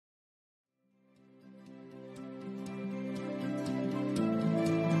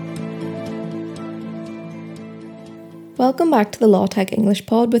Welcome back to the Lawtag English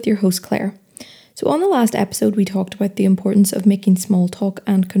Pod with your host Claire. So on the last episode we talked about the importance of making small talk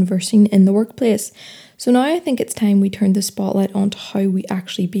and conversing in the workplace. So now I think it's time we turn the spotlight onto how we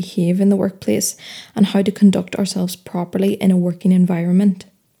actually behave in the workplace and how to conduct ourselves properly in a working environment.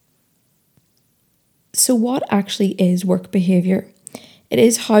 So what actually is work behaviour? It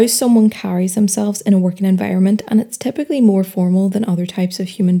is how someone carries themselves in a working environment, and it's typically more formal than other types of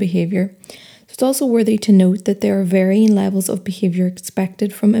human behaviour. So it's also worthy to note that there are varying levels of behaviour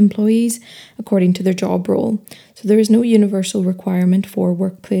expected from employees according to their job role. So there is no universal requirement for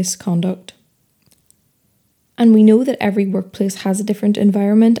workplace conduct. And we know that every workplace has a different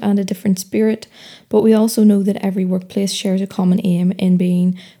environment and a different spirit, but we also know that every workplace shares a common aim in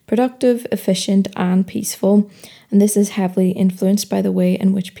being productive, efficient, and peaceful. And this is heavily influenced by the way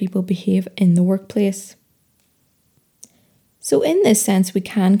in which people behave in the workplace. So in this sense, we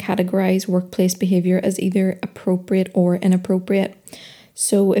can categorise workplace behaviour as either appropriate or inappropriate.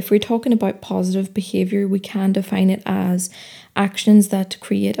 So if we're talking about positive behaviour, we can define it as actions that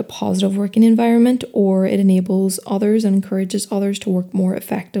create a positive working environment, or it enables others and encourages others to work more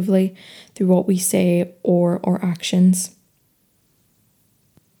effectively through what we say or our actions.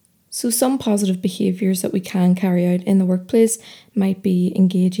 So some positive behaviours that we can carry out in the workplace might be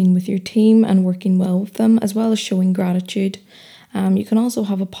engaging with your team and working well with them, as well as showing gratitude. You can also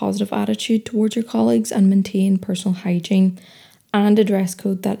have a positive attitude towards your colleagues and maintain personal hygiene and a dress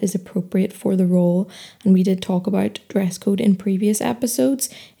code that is appropriate for the role. And we did talk about dress code in previous episodes.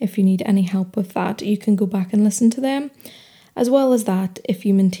 If you need any help with that, you can go back and listen to them. As well as that, if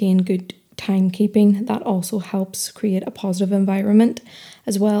you maintain good timekeeping, that also helps create a positive environment,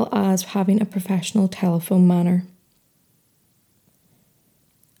 as well as having a professional telephone manner.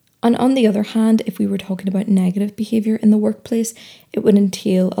 And on the other hand, if we were talking about negative behaviour in the workplace, it would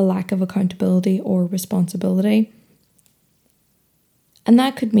entail a lack of accountability or responsibility. And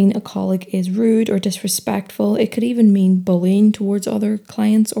that could mean a colleague is rude or disrespectful. It could even mean bullying towards other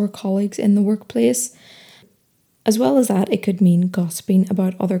clients or colleagues in the workplace. As well as that, it could mean gossiping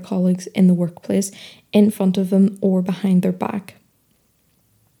about other colleagues in the workplace in front of them or behind their back.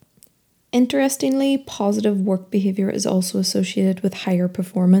 Interestingly, positive work behaviour is also associated with higher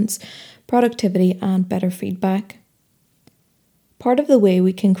performance, productivity, and better feedback. Part of the way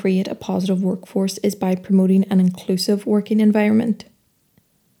we can create a positive workforce is by promoting an inclusive working environment.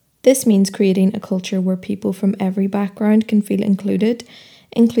 This means creating a culture where people from every background can feel included.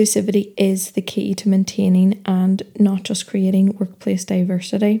 Inclusivity is the key to maintaining and not just creating workplace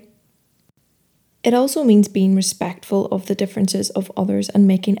diversity. It also means being respectful of the differences of others and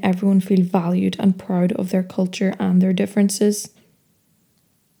making everyone feel valued and proud of their culture and their differences.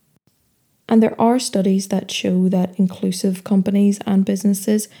 And there are studies that show that inclusive companies and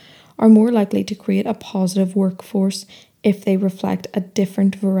businesses are more likely to create a positive workforce if they reflect a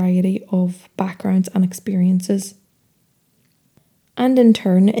different variety of backgrounds and experiences. And in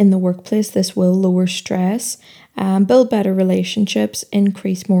turn, in the workplace, this will lower stress, build better relationships,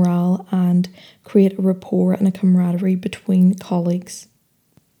 increase morale, and create a rapport and a camaraderie between colleagues.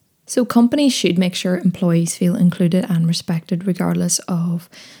 So companies should make sure employees feel included and respected regardless of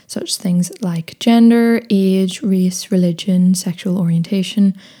such things like gender, age, race, religion, sexual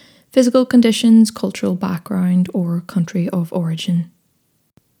orientation, physical conditions, cultural background, or country of origin.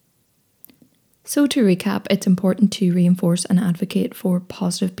 So to recap, it's important to reinforce and advocate for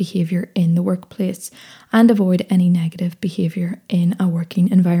positive behaviour in the workplace and avoid any negative behaviour in a working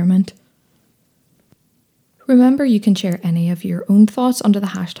environment. Remember, you can share any of your own thoughts under the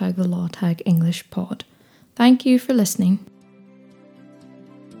hashtag #TheLawtagEnglishPod. Thank you for listening.